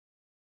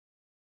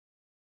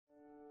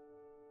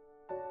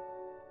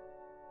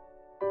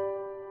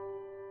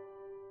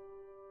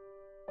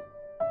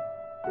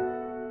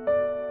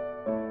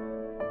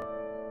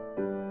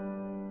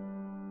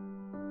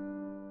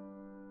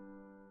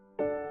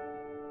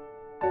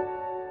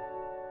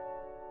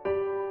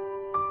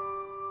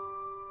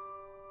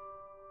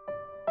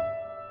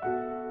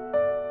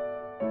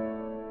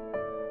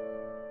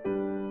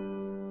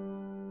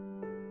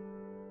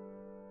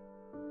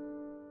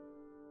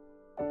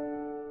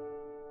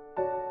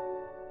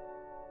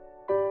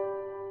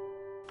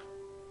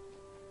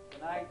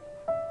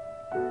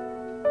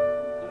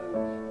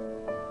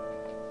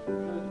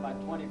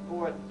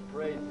course, it's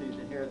parade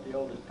season here at the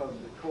oldest post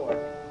of the Corps.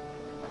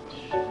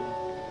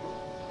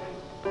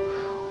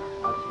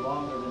 That's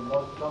longer than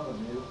most some of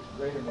you,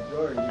 greater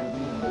majority of you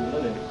have even been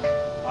living.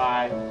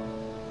 I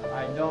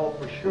know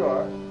for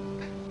sure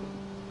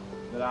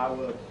that I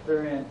will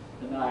experience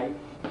tonight,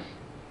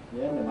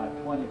 the end of my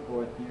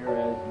 24th year,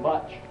 as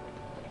much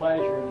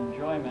pleasure and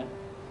enjoyment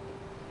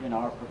in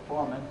our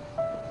performance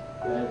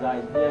as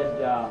I did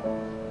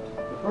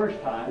the first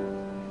time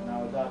when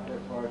I was out there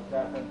for our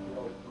Staff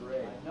NCO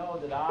parade. I know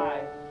that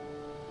I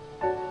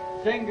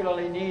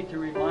singularly need to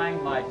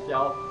remind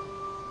myself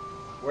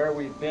where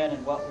we've been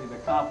and what we've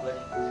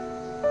accomplished.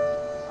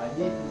 I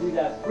need to do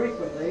that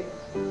frequently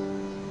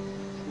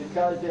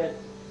because it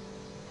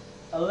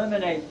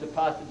eliminates the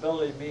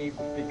possibility of me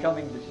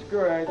becoming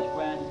discouraged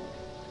when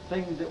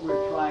things that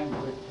we're trying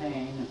to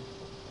attain,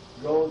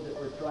 goals that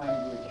we're trying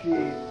to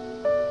achieve,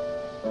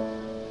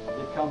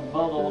 become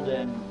muddled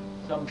and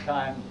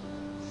sometimes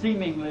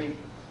seemingly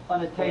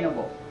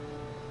unattainable.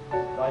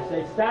 So I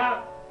say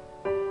stop,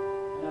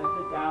 and I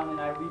sit down and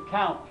I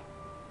recount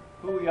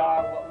who we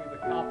are, what we've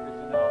accomplished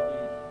in all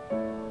these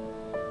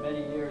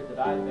many years that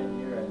I've been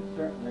here, and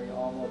certainly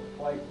almost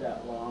twice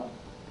that long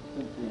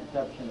since the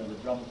inception of the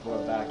Drum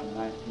Corps back in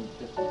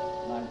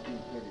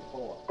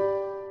 1934.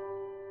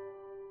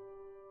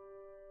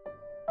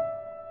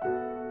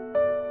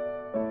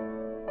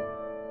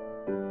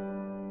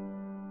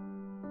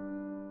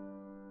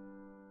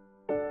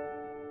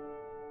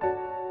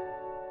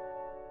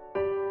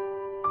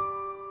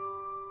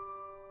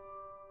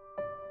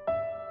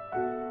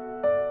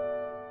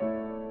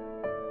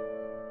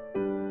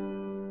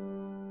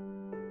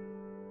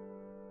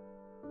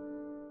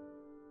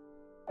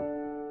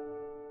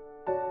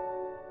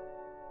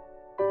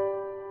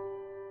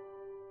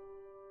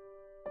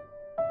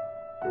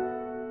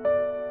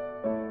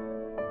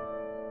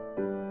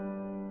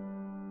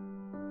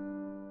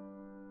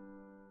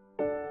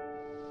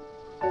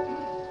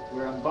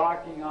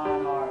 Embarking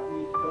on our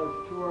East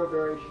Coast tour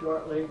very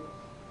shortly,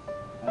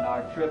 and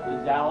our trip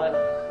to Dallas.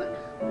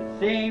 It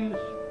seems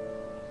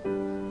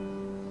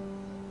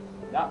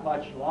not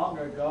much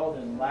longer ago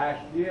than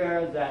last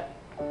year that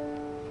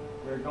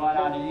we're going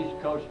on the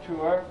East Coast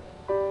tour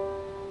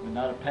with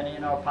not a penny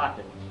in our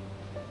pockets,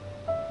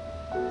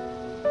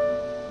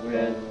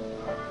 with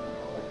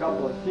a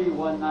couple of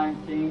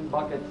C-119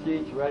 bucket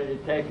seats ready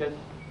to take us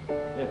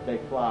if they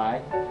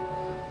fly.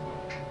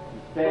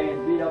 Stay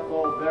in beat-up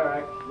old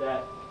barracks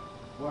that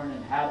weren't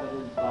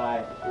inhabited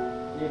by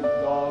even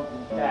dogs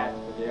and cats,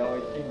 but they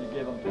always seem to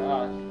give them to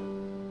us.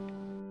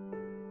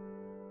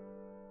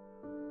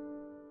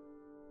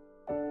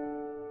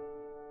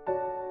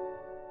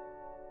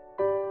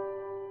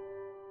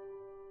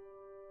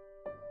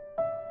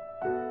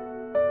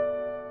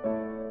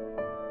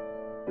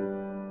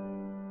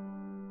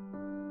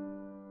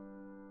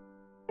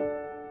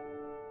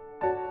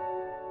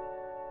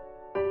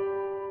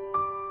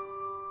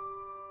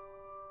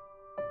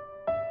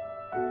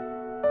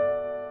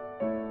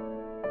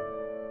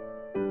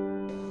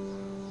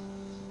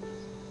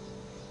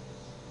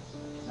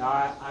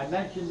 Now, I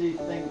mention these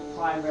things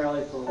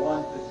primarily for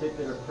one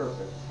particular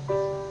purpose,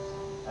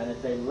 and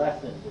it's a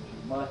lesson that you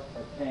must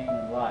attain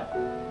in life.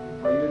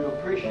 For you to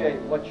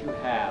appreciate what you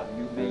have,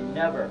 you may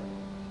never,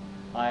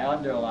 I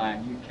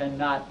underline, you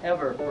cannot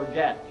ever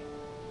forget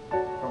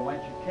from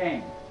whence you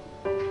came.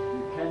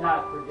 You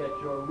cannot forget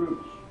your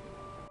roots.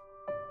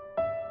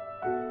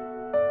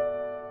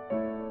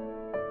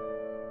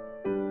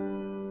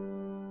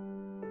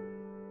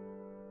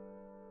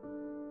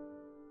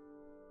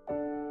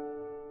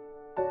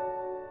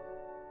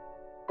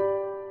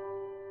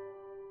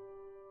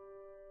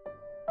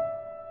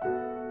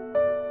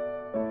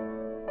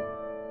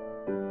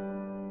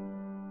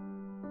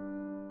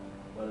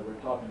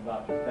 Talking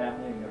about your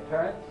family and your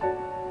parents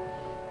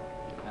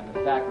and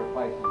the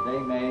sacrifices they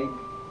made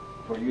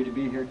for you to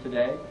be here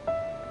today,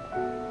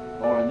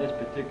 or in this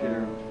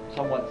particular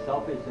somewhat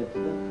selfish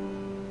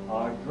instance,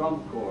 our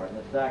Drum Corps and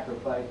the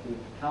sacrifices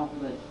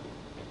countless,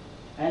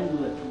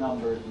 endless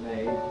numbers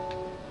made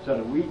so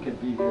that we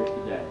could be here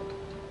today,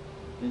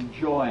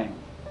 enjoying,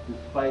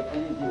 despite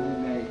anything you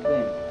may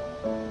think,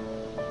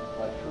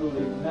 a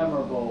truly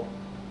memorable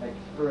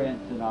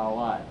experience in our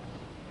lives.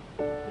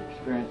 The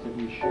experience that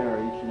we share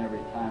each and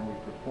every time we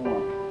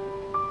perform.